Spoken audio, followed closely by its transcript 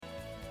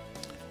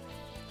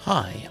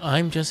Hi,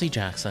 I'm Jesse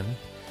Jackson,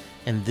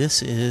 and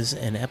this is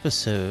an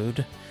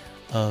episode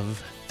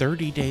of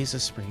 30 Days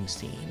of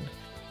Springsteen.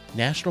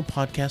 National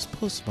Podcast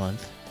Post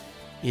Month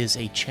is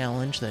a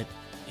challenge that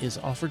is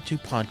offered to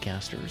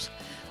podcasters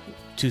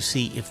to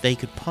see if they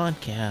could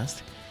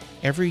podcast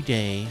every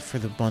day for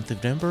the month of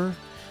November.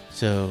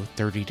 So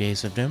 30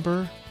 days of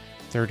November,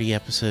 30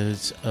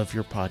 episodes of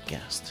your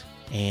podcast.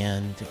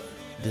 And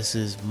this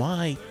is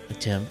my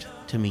attempt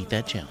to meet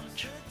that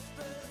challenge.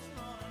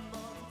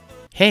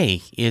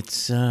 Hey,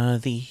 it's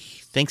the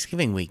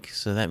Thanksgiving week,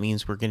 so that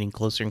means we're getting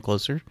closer and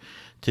closer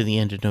to the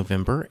end of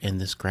November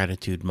and this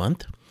gratitude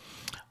month.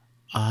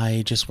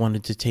 I just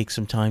wanted to take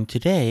some time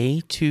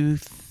today to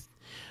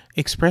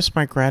express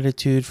my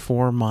gratitude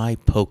for my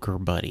poker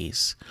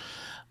buddies.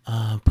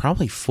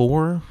 Probably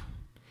 4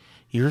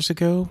 years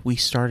ago, we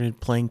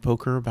started playing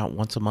poker about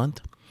once a month.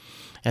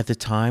 At the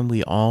time,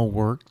 we all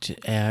worked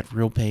at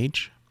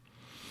RealPage.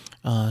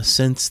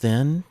 Since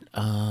then,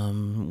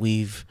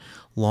 we've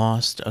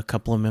lost a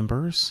couple of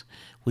members.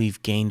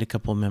 We've gained a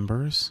couple of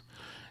members.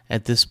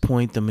 At this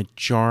point, the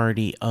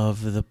majority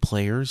of the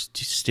players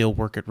still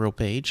work at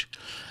RealPage,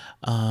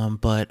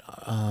 but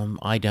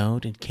I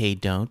don't and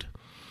Cade don't.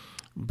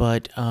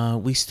 But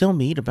we still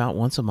meet about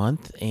once a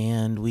month,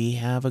 and we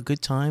have a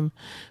good time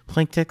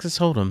playing Texas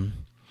Hold'em.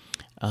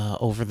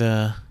 Over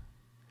the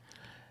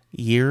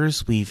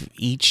years, we've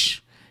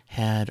each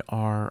had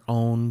our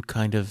own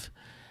kind of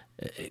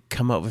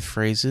come up with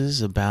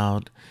phrases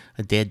about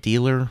a dead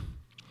dealer,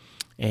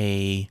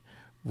 a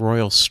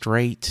Royal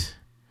Straight,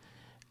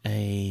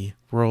 a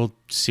World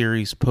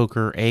Series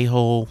Poker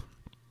a-hole,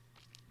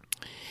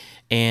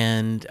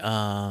 and,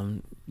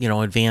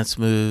 advanced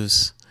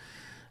moves,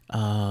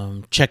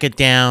 check it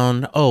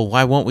down. Oh,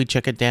 why won't we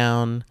check it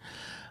down?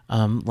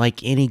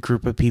 Like any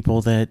group of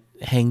people that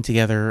hang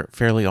together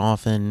fairly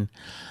often,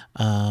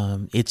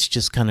 it's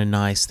just kind of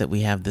nice that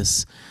we have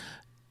this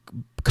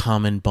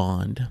common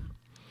bond.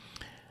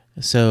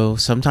 So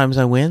sometimes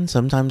I win,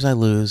 sometimes I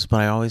lose, but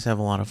I always have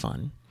a lot of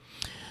fun.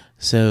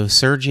 So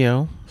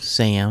Sergio,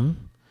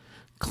 Sam,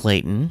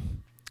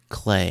 Clayton,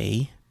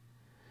 Clay,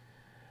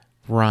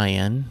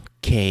 Ryan,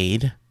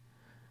 Cade,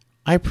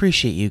 I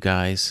appreciate you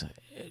guys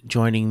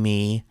joining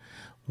me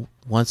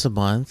once a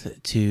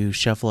month to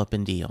shuffle up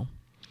and deal.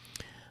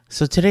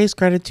 So today's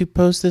gratitude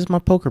post is my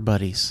poker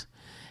buddies,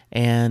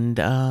 and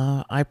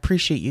I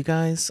appreciate you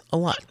guys a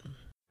lot.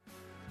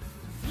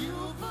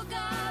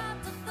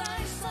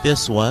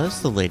 This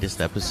was the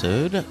latest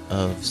episode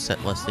of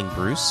Set Listing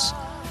Bruce,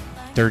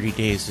 30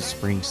 Days of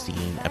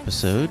Springsteen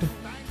episode.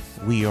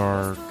 We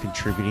are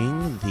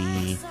contributing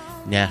the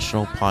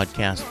National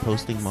Podcast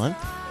Posting Month.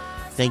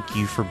 Thank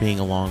you for being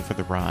along for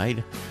the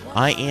ride.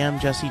 I am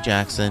Jesse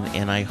Jackson,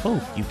 and I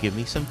hope you give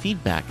me some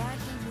feedback.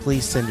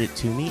 Please send it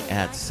to me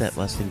at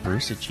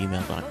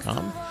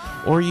setlistingbruce@gmail.com,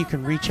 or you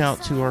can reach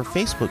out to our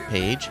Facebook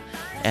page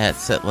at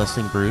Set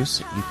Listing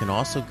Bruce. You can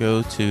also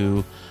go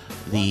to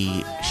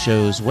the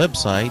show's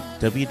website,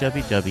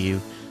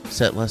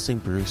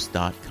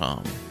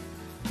 www.setlistingbruce.com.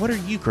 What are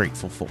you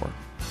grateful for?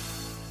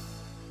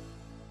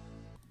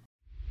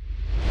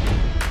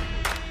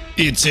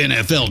 It's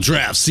NFL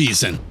draft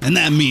season, and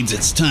that means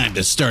it's time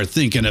to start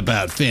thinking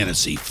about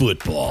fantasy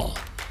football.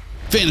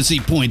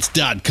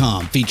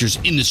 FantasyPoints.com features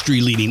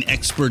industry-leading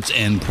experts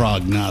and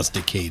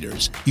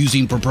prognosticators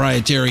using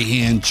proprietary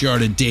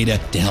hand-charted data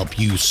to help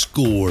you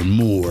score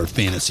more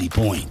fantasy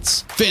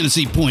points.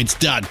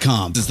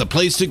 FantasyPoints.com is the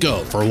place to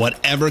go for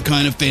whatever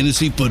kind of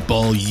fantasy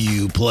football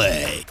you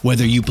play.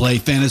 Whether you play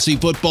fantasy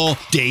football,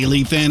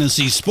 daily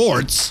fantasy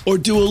sports, or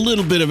do a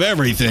little bit of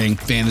everything,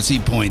 Fantasy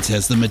Points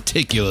has the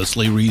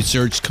meticulously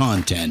researched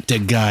content to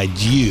guide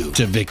you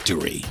to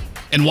victory.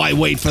 And why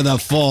wait for the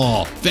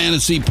fall?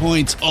 Fantasy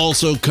Points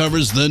also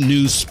covers the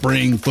new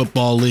spring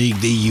football league,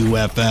 the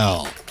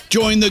UFL.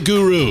 Join the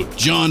guru,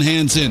 John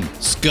Hansen,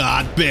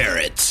 Scott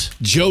Barrett,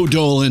 Joe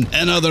Dolan,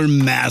 and other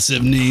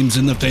massive names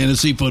in the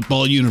fantasy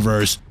football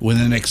universe with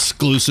an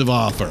exclusive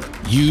offer.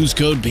 Use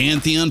code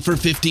Pantheon for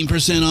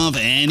 15% off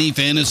any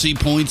Fantasy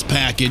Points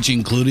package,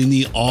 including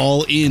the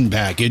all-in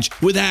package,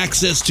 with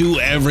access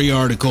to every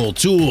article,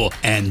 tool,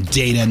 and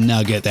data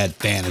nugget that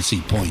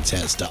Fantasy Points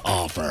has to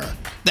offer.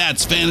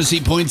 That's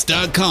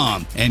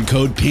FantasyPoints.com and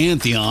code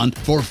Pantheon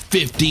for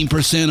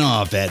 15%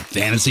 off at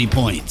Fantasy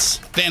Points.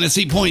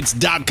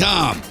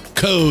 FantasyPoints.com,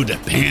 code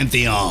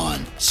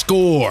Pantheon.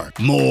 Score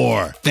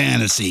more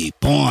fantasy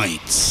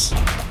points.